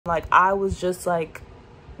Like, I was just like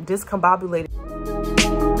discombobulated.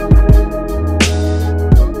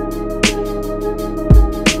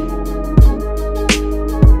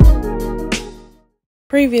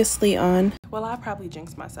 Previously on. Well, I probably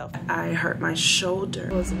jinxed myself. I hurt my shoulder.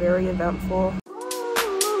 It was very eventful.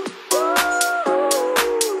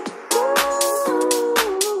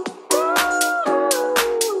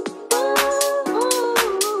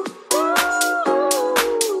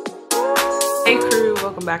 Hey crew,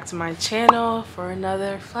 welcome back to my channel for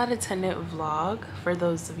another flight attendant vlog. For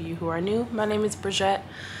those of you who are new, my name is Bridgette.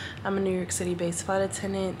 I'm a New York City based flight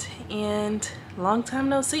attendant and long time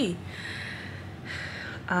no see.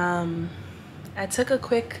 I took a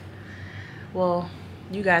quick, well,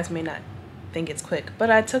 you guys may not think it's quick, but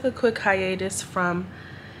I took a quick hiatus from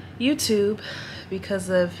YouTube because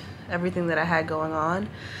of everything that I had going on.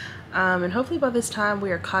 And hopefully by this time we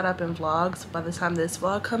are caught up in vlogs by the time this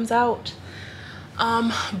vlog comes out.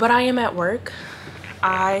 But I am at work.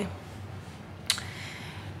 I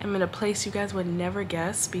am in a place you guys would never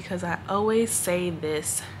guess because I always say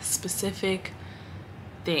this specific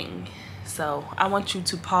thing. So I want you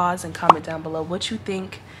to pause and comment down below what you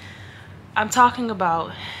think I'm talking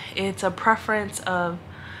about. It's a preference of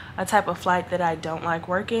a type of flight that I don't like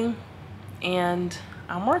working, and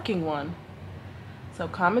I'm working one. So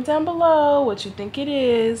comment down below what you think it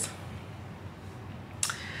is.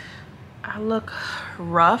 I look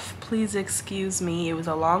rough, please excuse me. It was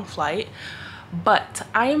a long flight, but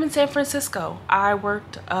I am in San Francisco. I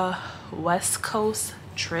worked a West Coast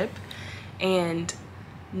trip, and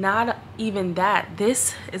not even that,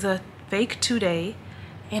 this is a fake 2-day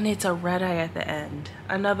and it's a red eye at the end.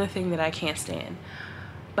 Another thing that I can't stand.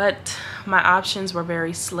 But my options were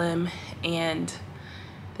very slim and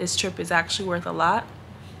this trip is actually worth a lot.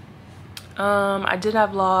 I did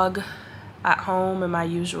not vlog at home in my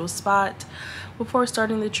usual spot before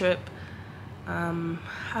starting the trip. I'm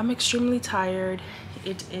extremely tired.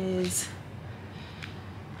 It is,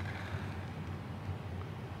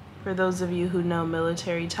 for those of you who know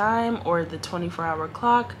military time or the 24-hour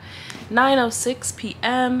clock, 9:06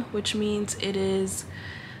 p.m., which means it is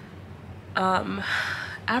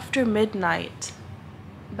after midnight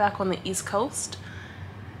back on the East Coast.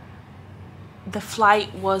 The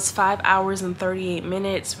flight was 5 hours and 38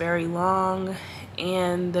 minutes, very long,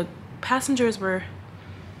 and the passengers were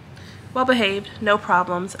well behaved, no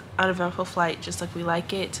problems, uneventful flight, just like we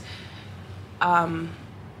like it. Fun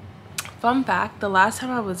fact, the last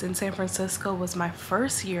time I was in San Francisco was my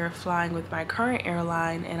first year flying with my current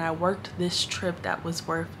airline, and I worked this trip that was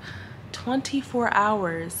worth 24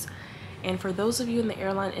 hours. And for those of you in the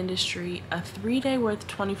airline industry, a 3-day worth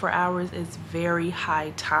 24 hours is very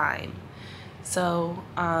high time. So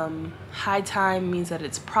high time means that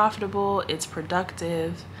it's profitable, it's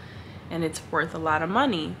productive, and it's worth a lot of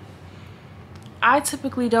money. I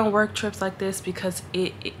typically don't work trips like this because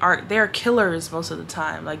they're killers most of the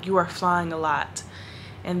time. Like, you are flying a lot.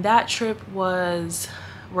 And that trip was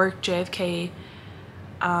work JFK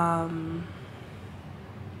to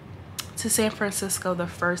San Francisco the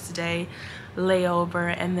first day,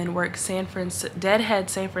 layover, and then work deadhead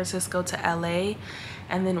San Francisco to LA,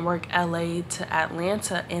 and then work LA to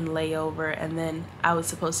Atlanta in layover, and then I was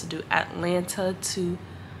supposed to do Atlanta to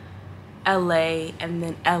LA and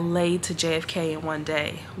then LA to JFK in one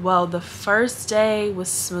day. Well, the first day was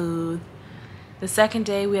smooth. The second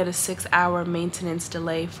day we had a 6-hour maintenance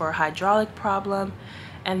delay for a hydraulic problem,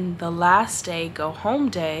 and the last day, go home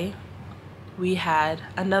day, we had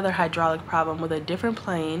another hydraulic problem with a different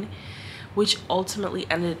plane, which ultimately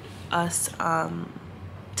ended us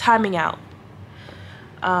timing out,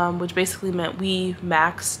 which basically meant we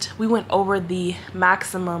went over the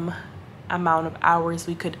maximum amount of hours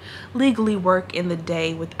we could legally work in the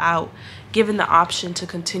day without given the option to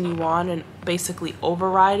continue on and basically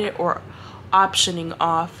override it, or optioning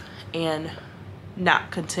off and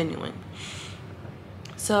not continuing.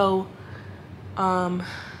 So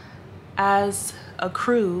as a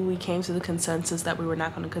crew, we came to the consensus that we were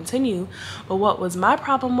not going to continue. But what was my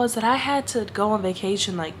problem was that I had to go on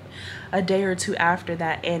vacation like a day or two after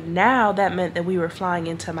that, and now that meant that we were flying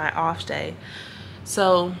into my off day.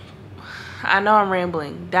 So I know I'm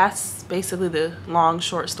rambling. That's basically the long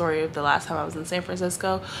short story of the last time I was in San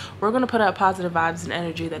Francisco. We're going to put out positive vibes and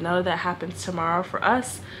energy that none of that happens tomorrow for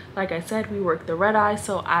us. Like I said, we work the red eye,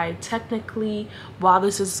 so I technically, while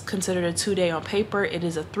this is considered a 2-day on paper, it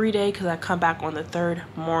is a 3-day because I come back on the 3rd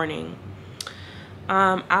morning.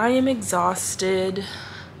 I am exhausted.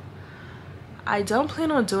 I don't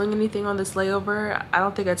plan on doing anything on this layover. I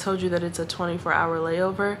don't think I told you that it's a 24-hour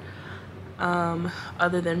layover.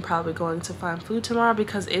 other than probably going to find food tomorrow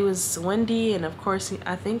because it was windy. And of course,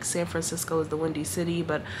 I think San Francisco is the windy city,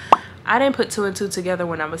 but I didn't put two and two together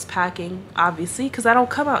when I was packing, obviously, because I don't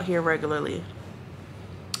come out here regularly.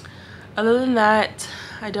 Other than that,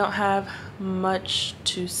 I don't have much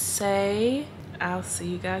to say. I'll see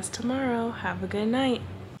you guys tomorrow. Have a good night.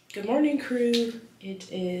 Good morning, crew.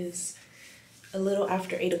 It is a little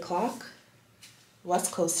after 8 o'clock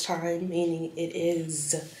West Coast time, meaning it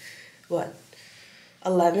is what,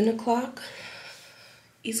 11 o'clock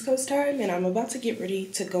East Coast time, and I'm about to get ready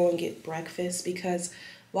to go and get breakfast because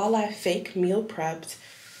while I fake meal prepped,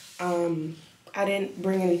 I didn't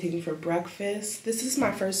bring anything for breakfast. This is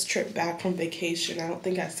my first trip back from vacation. I don't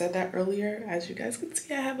think I said that earlier. As you guys can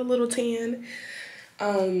see, I have a little tan.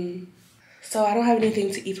 So I don't have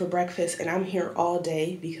anything to eat for breakfast, and I'm here all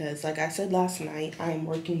day because, like I said last night, I am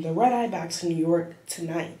working the red eye back to New York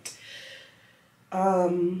tonight.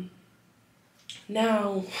 Now,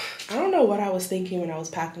 I don't know what I was thinking when I was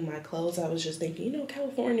packing my clothes. I was just thinking, you know,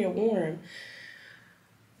 California warm.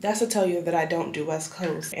 That's to tell you that I don't do West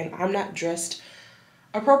Coast, and I'm not dressed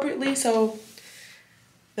appropriately. So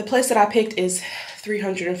the place that I picked is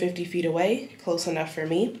 350 feet away, close enough for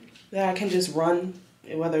me that I can just run,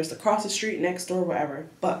 whether it's across the street, next door, wherever.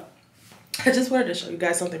 But I just wanted to show you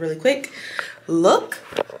guys something really quick. Look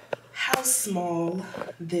how small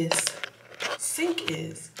this sink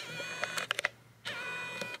is.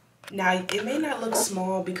 Now, it may not look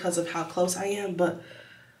small because of how close I am, but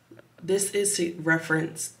this is to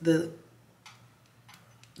reference the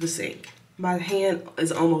sink. My hand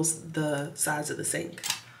is almost the size of the sink.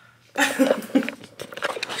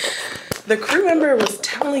 The crew member was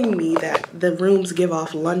telling me that the rooms give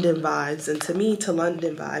off London vibes, and to me, to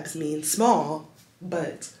London vibes means small,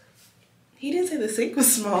 but he didn't say the sink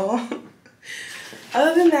was small.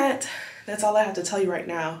 Other than that, that's all I have to tell you right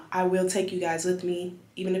now. I will take you guys with me,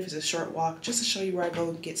 even if it's a short walk, just to show you where I go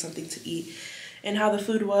and get something to eat and how the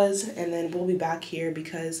food was, and then we'll be back here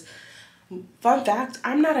because, fun fact,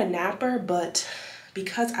 I'm not a napper, but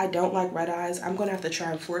because I don't like red eyes, I'm gonna have to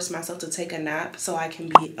try and force myself to take a nap so I can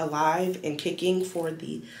be alive and kicking for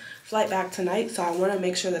the flight back tonight. So I wanna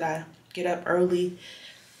make sure that I get up early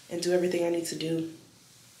and do everything I need to do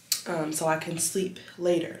so I can sleep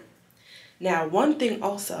later. Now, one thing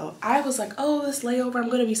also, I was like, oh, this layover, I'm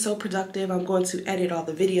gonna be so productive. I'm going to edit all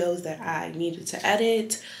the videos that I needed to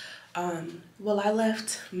edit. Well, I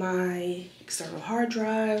left my external hard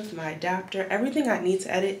drive, my adapter, everything I need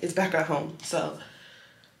to edit is back at home. So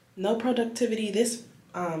no productivity this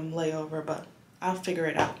layover, but I'll figure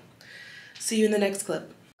it out. See you in the next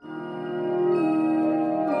clip.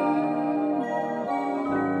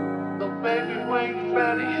 So baby, when you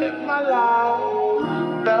ready, hit my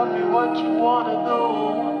line. Tell me what you wanna do.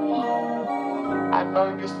 I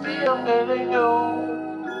know you see I'm feeling you.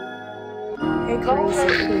 Hey crew, so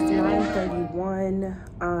it is 9:31.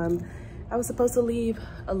 I was supposed to leave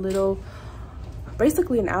a little,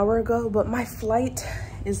 basically an hour ago, but my flight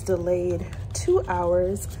is delayed 2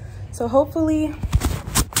 hours. So hopefully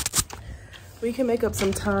we can make up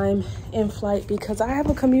some time in flight because I have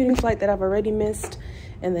a commuting flight that I've already missed,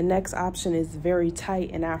 and the next option is very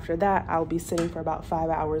tight, and after that I'll be sitting for about 5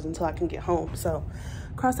 hours until I can get home. So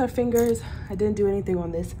cross our fingers. I didn't do anything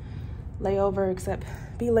on this layover except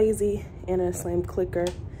be lazy and a slam clicker.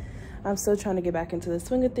 I'm still trying to get back into the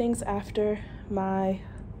swing of things after my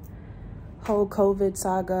whole COVID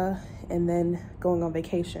saga and then going on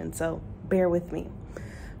vacation, so bear with me.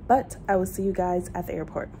 But I will see you guys at the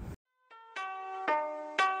airport.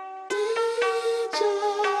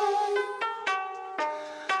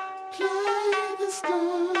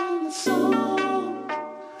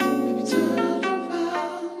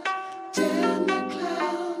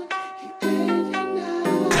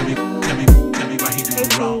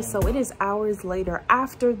 So it is hours later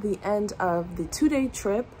after the end of the 2-day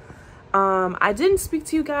trip. I didn't speak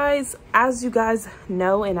to you guys, as you guys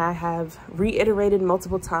know, and I have reiterated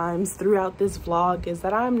multiple times throughout this vlog, is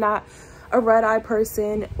that I'm not a red eye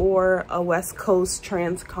person or a West Coast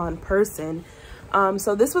transcon person.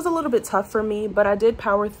 So this was a little bit tough for me, but I did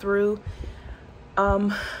power through.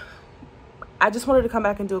 I just wanted to come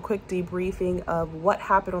back and do a quick debriefing of what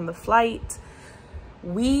happened on the flight.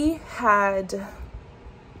 We had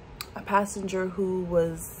a passenger who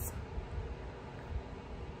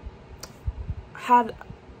had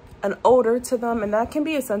an odor to them, and that can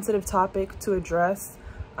be a sensitive topic to address,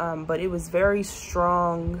 but it was very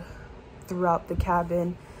strong throughout the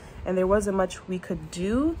cabin and there wasn't much we could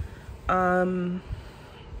do, and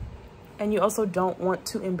you also don't want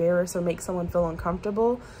to embarrass or make someone feel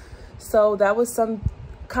uncomfortable. So that was some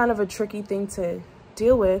kind of a tricky thing to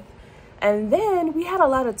deal with. And then we had a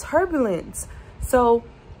lot of turbulence. So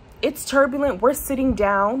it's turbulent. We're sitting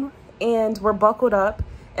down and we're buckled up,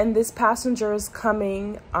 and this passenger is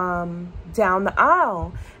coming down the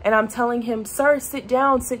aisle, and I'm telling him, sir, sit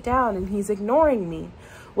down, and he's ignoring me.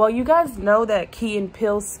 Well, you guys know that Key and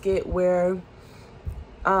Peele skit where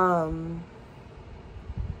one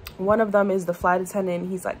of them is the flight attendant,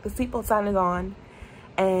 and he's like, the seatbelt sign is on,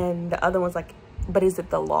 and the other one's like, but is it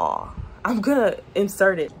the law? I'm gonna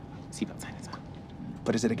insert it. Seatbelt sign is on.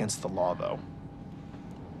 But is it against the law, though?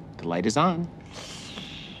 The light is on.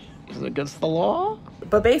 Is it against the law?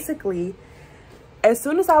 But basically, as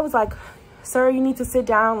soon as I was like, sir, you need to sit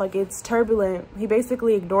down, like it's turbulent, he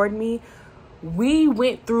basically ignored me. We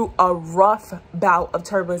went through a rough bout of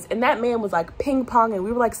turbulence, and that man was like ping pong, and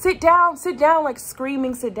we were like, sit down, like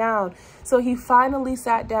screaming, sit down. So he finally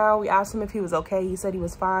sat down. We asked him if he was okay. He said he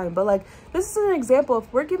was fine. But like, this is an example.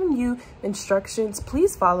 If we're giving you instructions,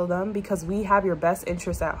 please follow them, because we have your best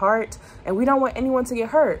interests at heart and we don't want anyone to get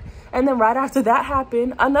hurt. And then right after that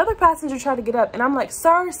happened, another passenger tried to get up, and I'm like,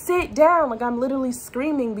 sir, sit down. Like, I'm literally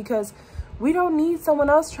screaming because we don't need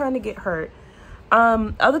someone else trying to get hurt.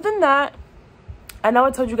 Other than that, I know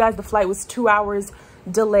I told you guys the flight was 2 hours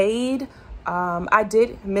delayed. I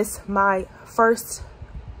did miss my first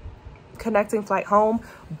connecting flight home,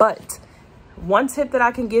 but one tip that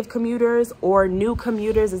I can give commuters or new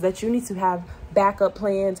commuters is that you need to have backup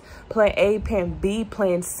plans, plan A, plan B,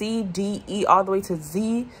 plan C, D, E, all the way to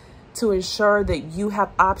Z, to ensure that you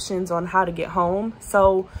have options on how to get home.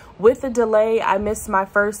 So with the delay, I missed my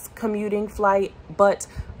first commuting flight, but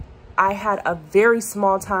I had a very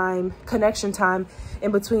small connection time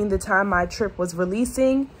in between the time my trip was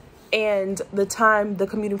releasing and the time the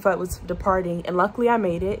commuting flight was departing. And luckily I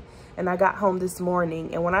made it, and I got home this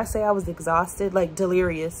morning. And when I say I was exhausted, like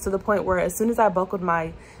delirious, to the point where as soon as I buckled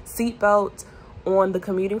my seatbelt on the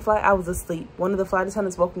commuting flight, I was asleep. One of the flight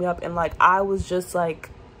attendants woke me up, and like, I was just like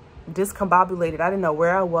discombobulated. I didn't know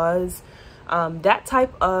where I was. That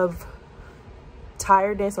type of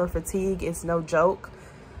tiredness or fatigue is no joke.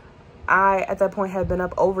 I, at that point, had been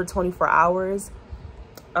up over 24 hours.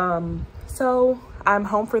 So I'm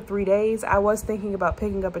home for 3 days. I was thinking about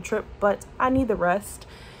picking up a trip, but I need the rest.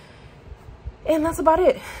 And that's about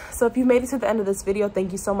it. So if you made it to the end of this video,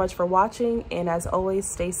 thank you so much for watching. And as always,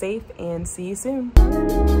 stay safe and see you soon.